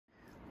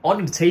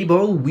On the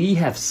table, we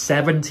have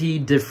 70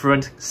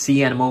 different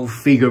sea animal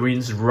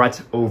figurines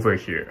right over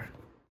here.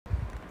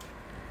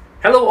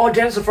 Hello all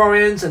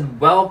Safarians and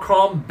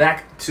welcome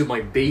back to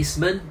my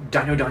basement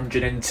Dino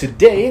Dungeon, and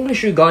today I'm going to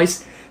show you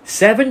guys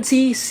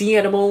 70 sea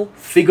animal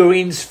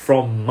figurines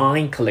from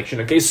my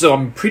collection. Okay, so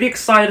I'm pretty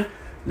excited.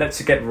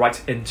 Let's get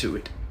right into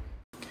it.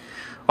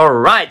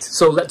 Alright,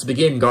 so let's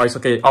begin guys.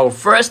 Okay, our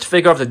first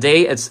figure of the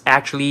day is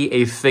actually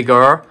a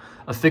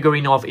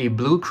figurine of a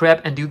blue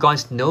crab, and you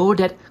guys know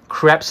that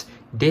crabs,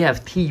 they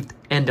have teeth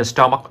in the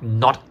stomach,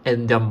 not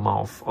in their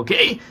mouth.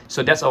 Okay,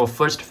 so that's our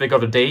first figure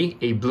of the day,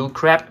 a blue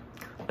crab.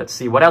 Let's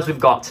see what else we've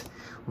got.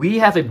 We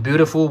have a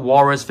beautiful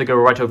walrus figure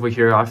right over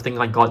here. I think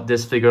I got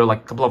this figure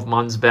like a couple of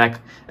months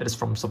back. It is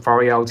from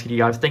Safari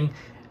Ltd. I think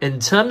in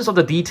terms of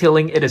the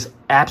detailing, it is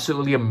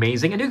absolutely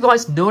amazing. And you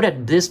guys know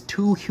that these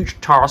two huge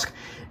tusks,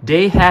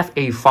 they have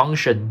a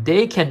function.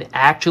 They can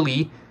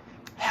actually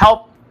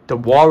help the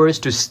walrus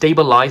to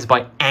stabilize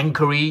by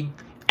anchoring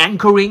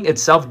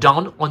itself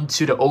down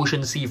onto the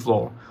ocean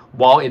seafloor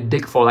while it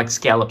dig for like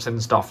scallops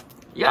and stuff.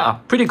 Yeah,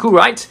 pretty cool,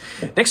 right?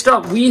 Next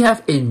up, we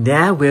have a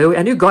narwhal,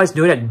 and you guys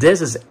know that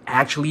this is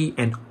actually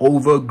an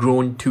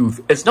overgrown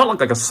tooth. It's not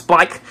like a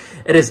spike,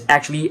 it is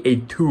actually a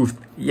tooth.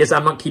 Yes,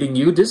 I'm not kidding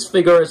you. This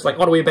figure is like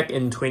all the way back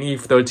in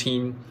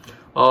 2013.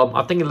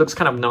 I think it looks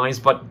kind of nice,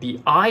 but the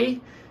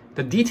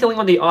detailing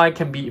on the eye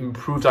can be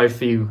improved, I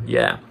feel.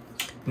 Yeah.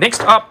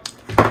 Next up,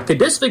 okay,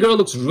 this figure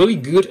looks really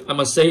good, I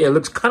must say. It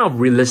looks kind of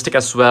realistic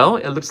as well.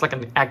 It looks like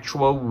an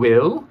actual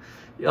whale.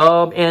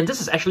 And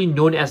this is actually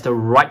known as the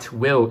right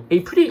whale, a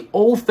pretty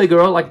old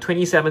figure, like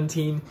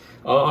 2017.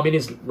 I mean,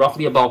 it's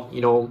roughly about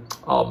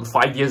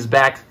 5 years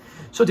back.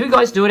 So do you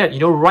guys know that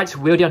right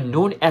whale, they are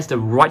known as the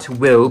right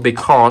whale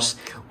because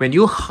when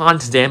you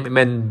hunt them,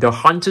 when the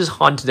hunters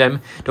hunt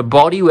them, the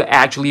body will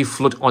actually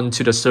float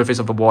onto the surface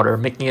of the water,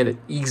 making it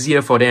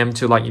easier for them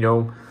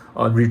to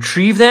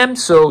retrieve them.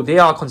 So they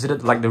are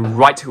considered like the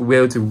right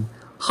whale to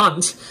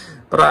hunt.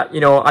 But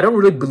I don't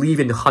really believe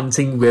in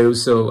hunting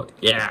whales, so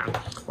yeah.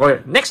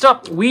 Alright, next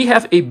up, we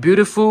have a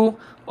beautiful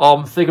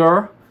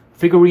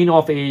figurine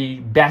of a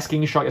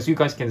basking shark. As you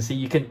guys can see,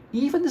 you can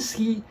even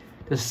see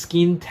the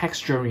skin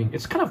texturing.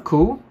 It's kind of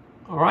cool.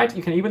 Alright,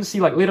 you can even see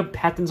like little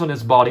patterns on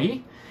his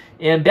body.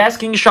 And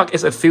basking shark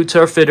is a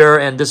filter feeder,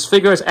 and this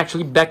figure is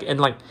actually back in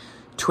like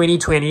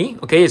 2020.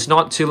 Okay, it's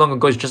not too long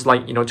ago, it's just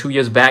like 2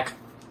 years back.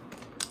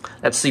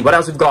 Let's see what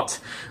else we've got.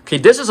 Okay,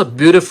 this is a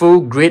beautiful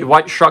great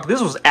white shark.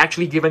 This was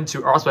actually given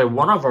to us by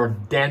one of our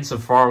Dan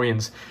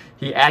Safarians.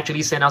 He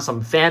actually sent us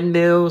some fan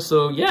mail.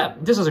 So yeah,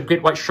 this is a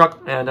great white shark,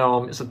 and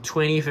it's a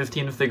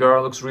 2015 figure.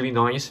 It looks really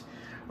nice.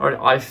 Alright,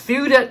 I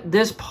feel that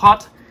this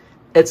part,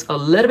 it's a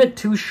little bit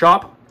too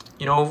sharp,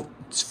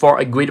 for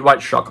a great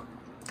white shark.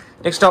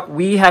 Next up,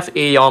 we have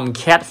a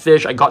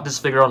catfish. I got this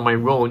figure on my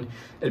own.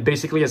 It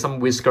basically has some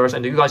whiskers,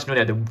 and you guys know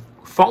that the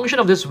function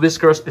of this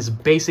whiskers is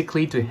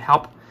basically to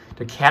help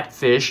the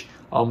catfish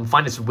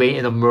find its way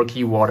in the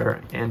murky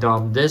water. And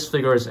this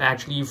figure is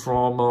actually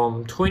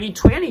from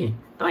 2020.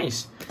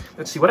 Nice.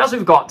 Let's see what else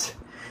we've got.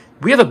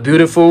 We have a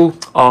beautiful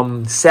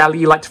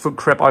Sally Lightfoot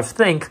crab. I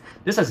think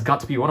this has got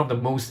to be one of the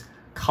most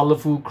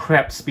colorful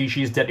crab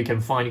species that you can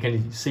find. You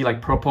can see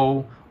like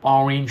purple,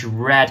 orange,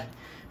 red.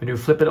 When you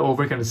flip it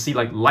over, you can see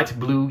like light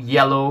blue,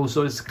 yellow.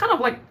 So it's kind of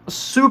like a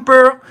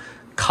super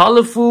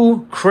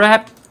colorful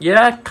crab.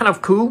 Yeah, kind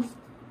of cool.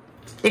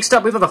 Next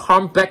up, we have the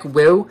Humpback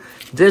whale.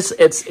 This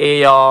is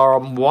a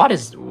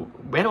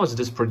when was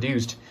this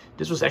produced?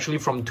 This was actually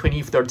from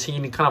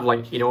 2013, kind of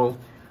like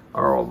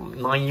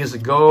 9 years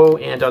ago.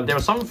 And there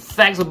are some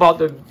facts about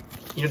the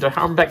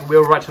Humpback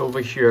whale right over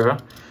here.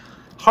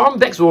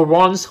 Humpbacks were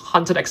once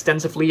hunted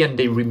extensively and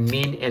they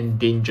remain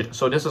endangered.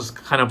 So this is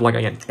kind of like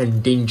an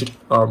endangered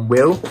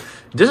whale.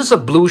 This is a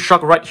blue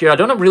shark right here. I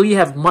don't really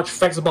have much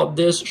facts about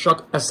this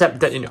shark except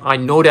that I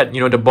know that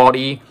the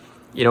body,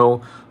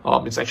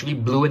 it's actually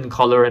blue in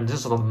color, and this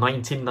is a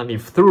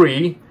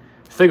 1993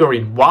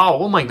 figurine. Wow,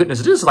 oh my goodness,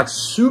 this is like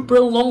super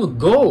long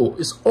ago.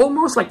 It's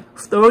almost like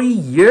 30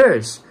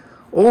 years.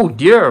 Oh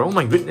dear, oh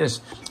my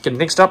goodness. Okay,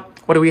 next up,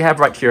 what do we have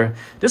right here?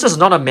 This is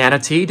not a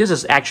manatee, this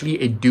is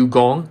actually a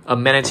dugong. A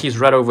manatee is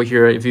right over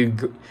here if you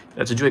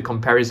to do a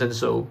comparison.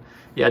 So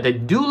yeah, they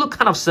do look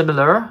kind of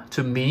similar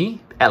to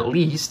me, at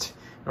least.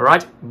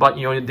 Alright, but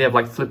they have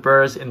like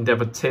flippers and they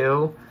have a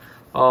tail.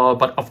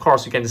 But of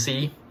course you can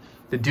see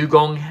the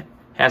dugong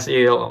has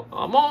a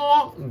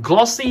more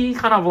glossy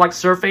kind of like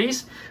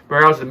surface,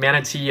 whereas the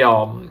manatee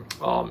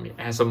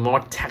has a more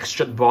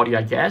textured body,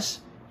 I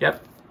guess.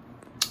 Yep.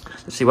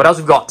 Let's see what else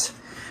we've got.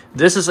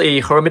 This is a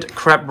hermit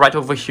crab right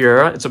over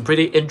here. It's a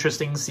pretty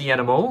interesting sea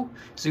animal.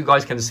 So you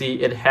guys can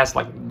see it has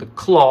like the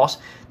claws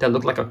that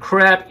look like a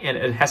crab, and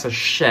it has a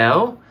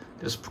shell.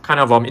 It's kind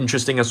of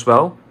interesting as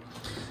well.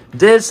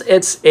 This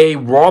is a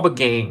robber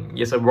gang.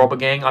 Yes, a robber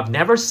gang. I've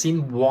never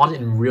seen one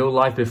in real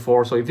life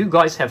before. So if you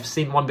guys have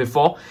seen one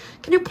before,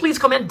 can you please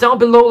comment down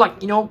below,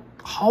 like,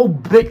 how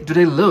big do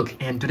they look?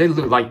 And do they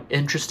look like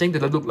interesting? Do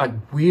they look like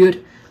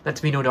weird?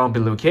 Let me know down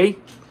below, okay?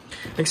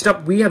 Next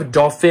up, we have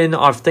Dolphin.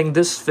 I think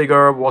this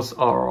figure was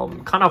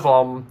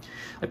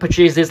I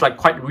purchased this like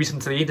quite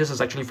recently. This is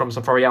actually from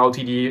Safari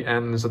Ltd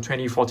and it's a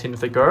 2014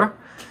 figure.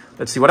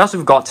 Let's see what else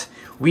we've got.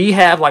 We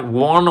have like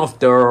one of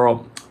the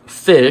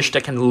fish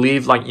that can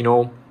live like, you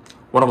know,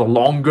 one of the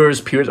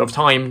longest periods of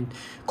time.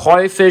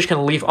 Koi fish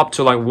can live up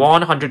to like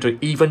 100 to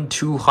even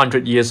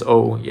 200 years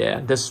old. Yeah,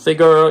 this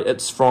figure,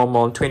 it's from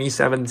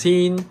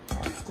 2017.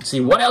 Let's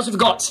see what else we've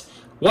got.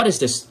 What is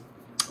this?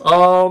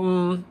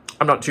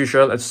 I'm not too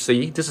sure. Let's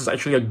see. This is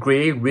actually a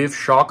gray reef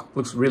shark.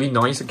 Looks really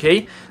nice.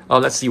 Okay.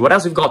 Let's see what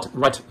else we've got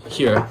right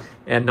here.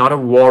 Another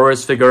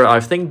Walrus figure. I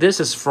think this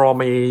is from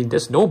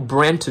there's no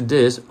brand to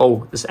this.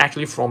 Oh, it's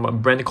actually from a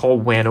brand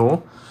called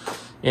Wano.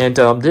 And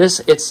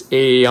it's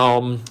a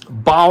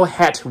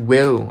bowhead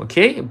whale.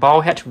 Okay,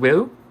 bowhead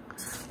whale.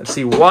 Let's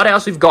see what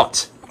else we've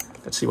got.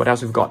 Let's see what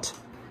else we've got.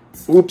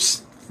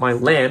 Oops, my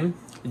lamp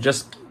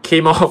just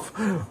came off.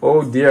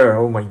 Oh dear.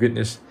 Oh my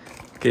goodness.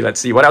 Okay,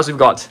 let's see what else we've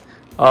got.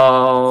 We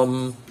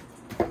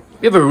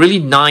have a really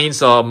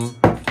nice oh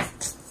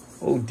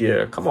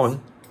dear, come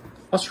on.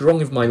 What's wrong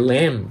with my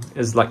lamp?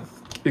 It's like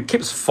it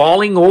keeps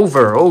falling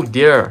over. Oh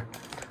dear.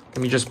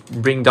 Let me just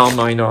bring down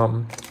my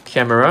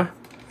camera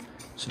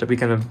so that we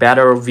can have a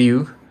better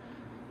view.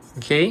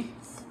 Okay.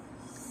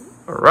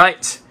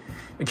 Alright.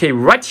 Okay,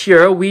 right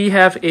here we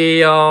have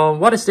a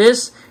what is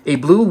this? A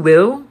blue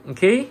whale.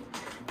 Okay.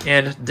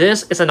 And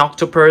this is an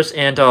octopus,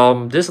 and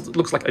this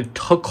looks like a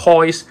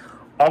turquoise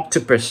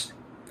octopus.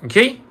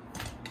 Okay,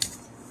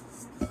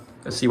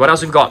 let's see what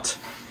else we've got.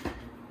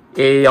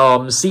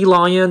 A sea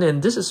lion,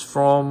 and this is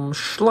from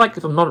Schleich,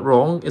 if I'm not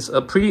wrong. It's a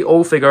pretty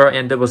old figure,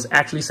 and it was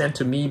actually sent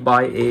to me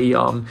by a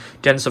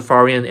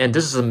Safarian. And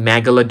this is a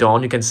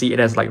megalodon. You can see it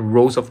has like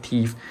rows of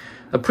teeth.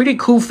 A pretty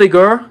cool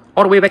figure,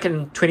 all the way back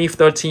in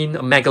 2013.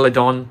 A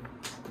megalodon.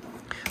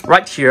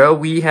 Right here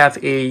we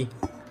have a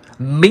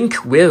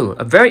mink whale,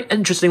 a very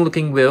interesting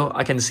looking whale.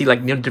 I can see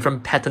like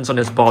different patterns on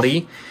his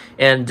body.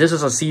 And this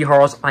is a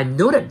seahorse. I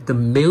know that the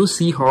male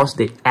seahorse,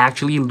 they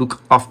actually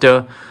look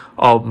after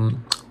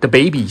the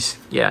babies.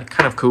 Yeah,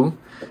 kind of cool.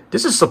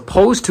 This is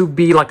supposed to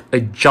be like a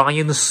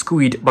giant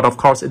squid, but of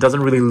course it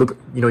doesn't really look,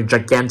 you know,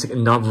 gigantic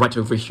enough right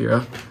over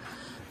here.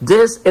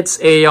 It's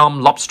a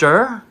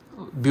lobster,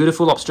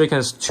 beautiful lobster. It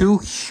has two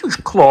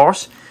huge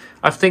claws.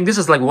 I think this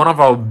is like one of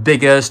our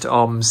biggest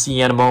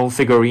sea animal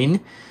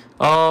figurine.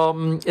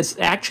 It's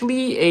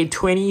actually a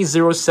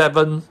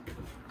 2007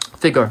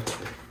 figure,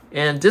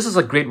 and this is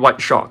a great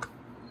white shark.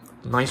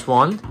 Nice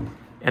one.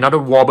 Another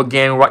wobble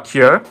gang right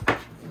here.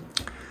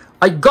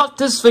 I got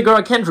this figure.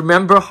 I can't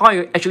remember how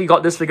I actually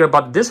got this figure,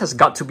 but this has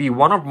got to be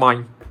one of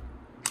my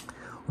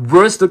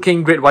worst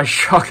looking great white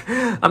shark.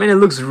 I mean, it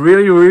looks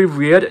really, really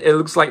weird. It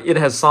looks like it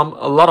has a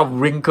lot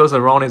of wrinkles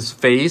around its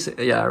face.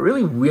 Yeah,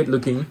 really weird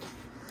looking.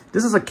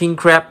 This is a king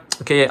crab.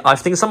 Okay, I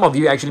think some of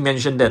you actually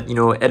mentioned that, you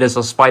know, it is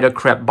a spider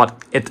crab,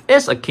 but it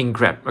is a king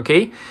crab.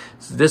 Okay,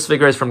 so this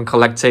figure is from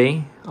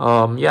Collecte.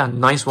 Yeah,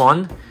 nice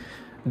one.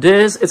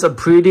 This is a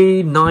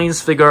pretty nice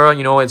figure.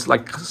 You know, it's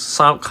like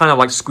some kind of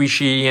like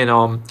squishy,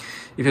 and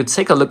if you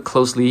take a look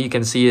closely, you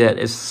can see that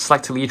it's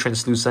slightly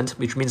translucent,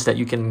 which means that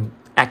you can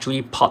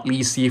actually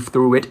partly see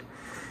through it.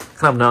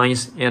 Kind of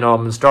nice.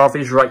 And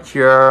starfish right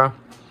here.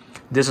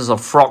 This is a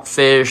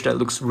frogfish that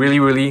looks really,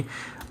 really.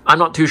 I'm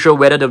not too sure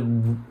whether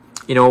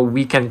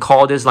we can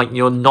call this like,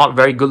 not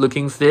very good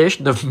looking fish.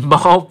 The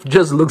mouth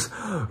just looks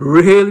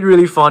really,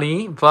 really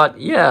funny. But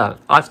yeah,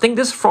 I think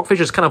this frogfish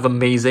is kind of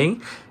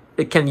amazing.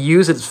 It can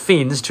use its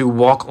fins to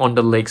walk on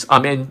the legs. I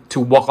mean, to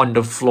walk on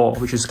the floor,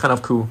 which is kind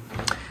of cool.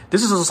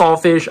 This is a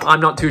sawfish. I'm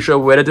not too sure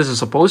whether this is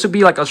supposed to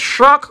be like a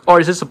shark or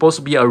is it supposed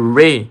to be a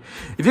ray.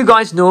 If you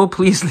guys know,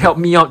 please help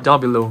me out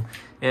down below.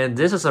 And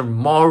this is a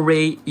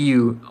moray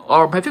eel.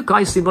 Or have you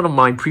guys seen one of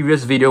my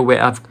previous video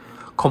where I've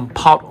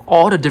compiled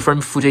all the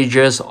different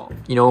footages,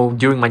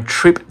 during my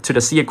trip to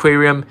the sea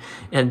aquarium?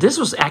 And this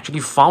was actually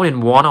found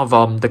in one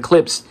of the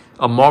clips.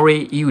 A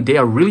moray eel. They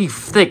are really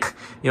thick.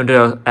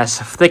 They're as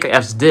thick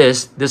as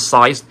this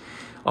size,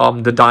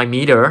 the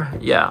diameter.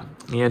 Yeah.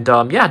 And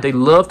yeah, they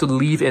love to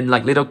live in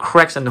like little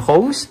cracks and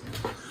holes.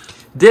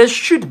 This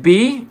should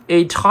be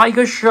a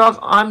tiger shark.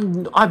 I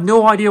have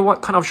no idea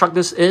what kind of shark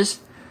this is.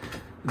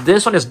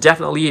 This one is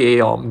definitely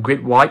a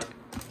great white,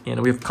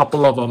 and we have a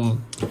couple of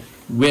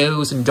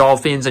whales and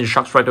dolphins and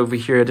sharks right over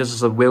here. This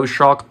is a whale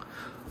shark.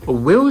 A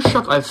whale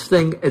shark, I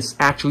think, is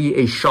actually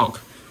a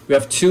shark. We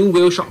have two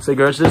whale shark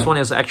figures. This one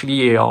is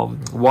actually a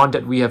one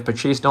that we have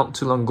purchased not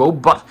too long ago,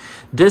 but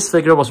this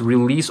figure was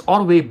released all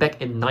the way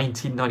back in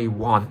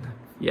 1991.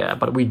 Yeah,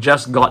 but we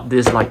just got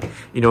this like,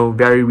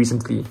 very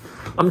recently.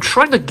 I'm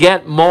trying to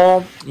get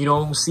more,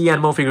 sea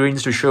animal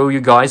figurines to show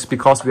you guys,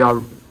 because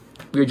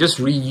we're just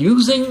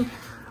reusing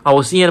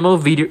our sea animal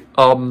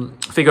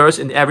figures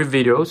in every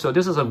video. So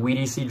this is a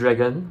weedy sea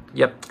dragon.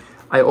 Yep.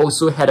 I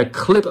also had a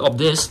clip of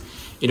this,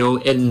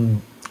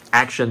 in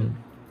action.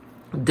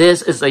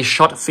 This is a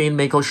short fin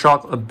mako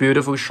shark, a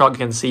beautiful shark. You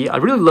can see. I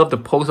really love the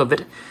pose of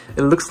it.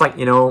 It looks like,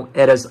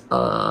 it is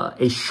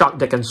a shark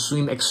that can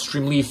swim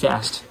extremely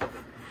fast.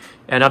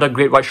 Another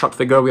great white shark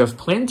figure. We have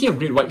plenty of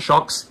great white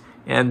sharks.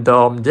 And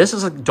this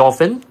is a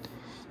dolphin.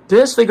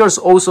 This figure is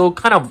also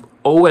kind of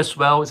old as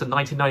well. It's a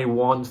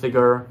 1991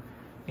 figure.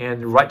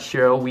 And right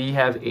here we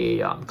have a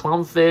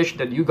clownfish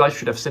that you guys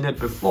should have seen it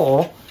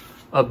before.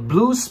 A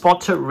blue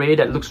spotted ray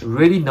that looks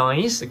really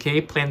nice. Okay,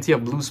 plenty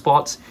of blue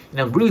spots.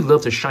 And I really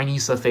love the shiny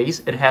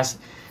surface. It has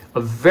a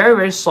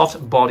very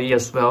soft body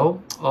as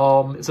well.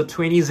 It's a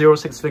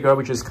 2006 figure,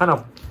 which is kind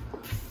of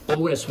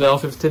old as well,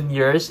 15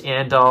 years.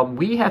 And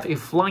we have a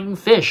flying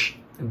fish.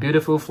 A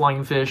beautiful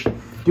flying fish.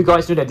 You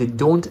guys know that they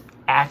don't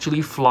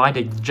actually fly,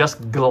 they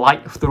just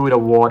glide through the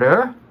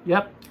water.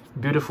 Yep,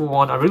 beautiful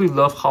one. I really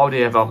love how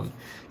they have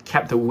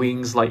kept the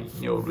wings like,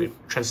 you know,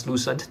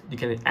 translucent. You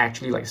can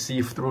actually like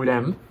see through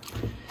them.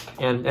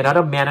 And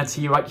another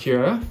manatee right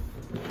here.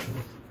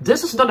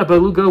 This is not a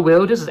beluga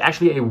whale, this is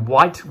actually a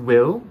white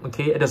whale.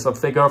 Okay, it is a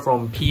figure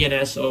from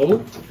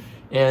PNSO.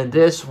 And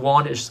this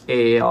one is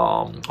a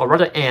or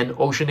rather an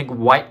oceanic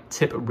white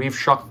tip reef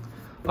shark.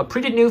 A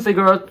pretty new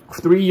figure,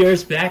 3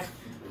 years back.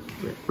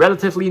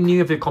 Relatively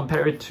new if you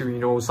compare it to, you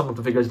know, some of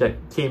the figures that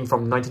came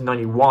from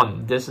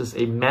 1991. This is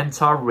a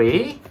Manta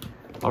ray.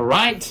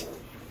 Alright.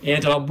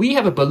 And we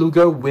have a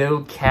beluga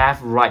whale calf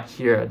right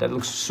here that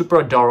looks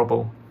super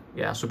adorable.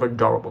 Yeah, super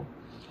adorable.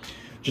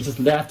 Just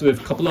left with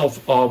a couple of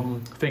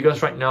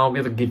figures right now. We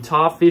have a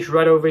guitar fish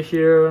right over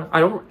here. I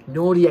don't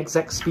know the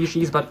exact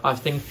species, but I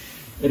think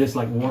it is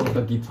like one of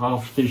the guitar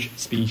fish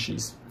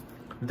species.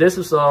 This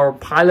is our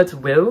pilot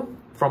whale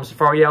from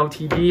Safari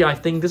Ltd. I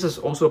think this is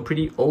also a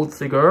pretty old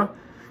figure.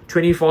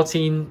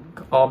 2014,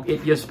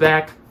 8 years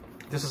back.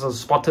 This is a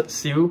spotted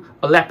seal,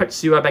 a leopard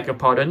seal, I beg your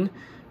pardon.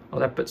 A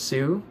leopard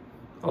seal.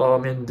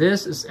 And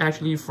this is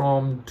actually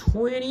from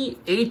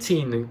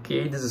 2018.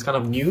 Okay, this is kind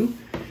of new.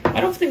 I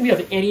don't think we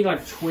have any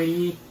like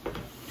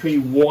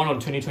 2021 or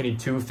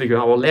 2022 figure.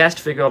 Our last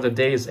figure of the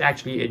day is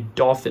actually a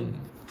dolphin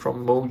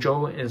from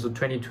Mojo, and it's a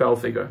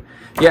 2012 figure.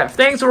 Yeah,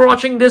 thanks for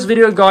watching this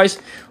video, guys.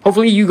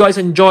 Hopefully you guys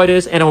enjoyed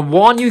this, and I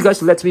want you guys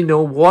to let me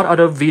know what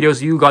other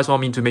videos you guys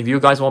want me to make. Do you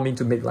guys want me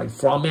to make like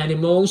farm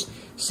animals,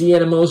 sea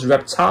animals,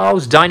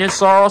 reptiles,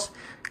 dinosaurs?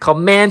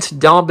 Comment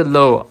down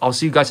below. I'll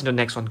see you guys in the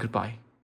next one. Goodbye.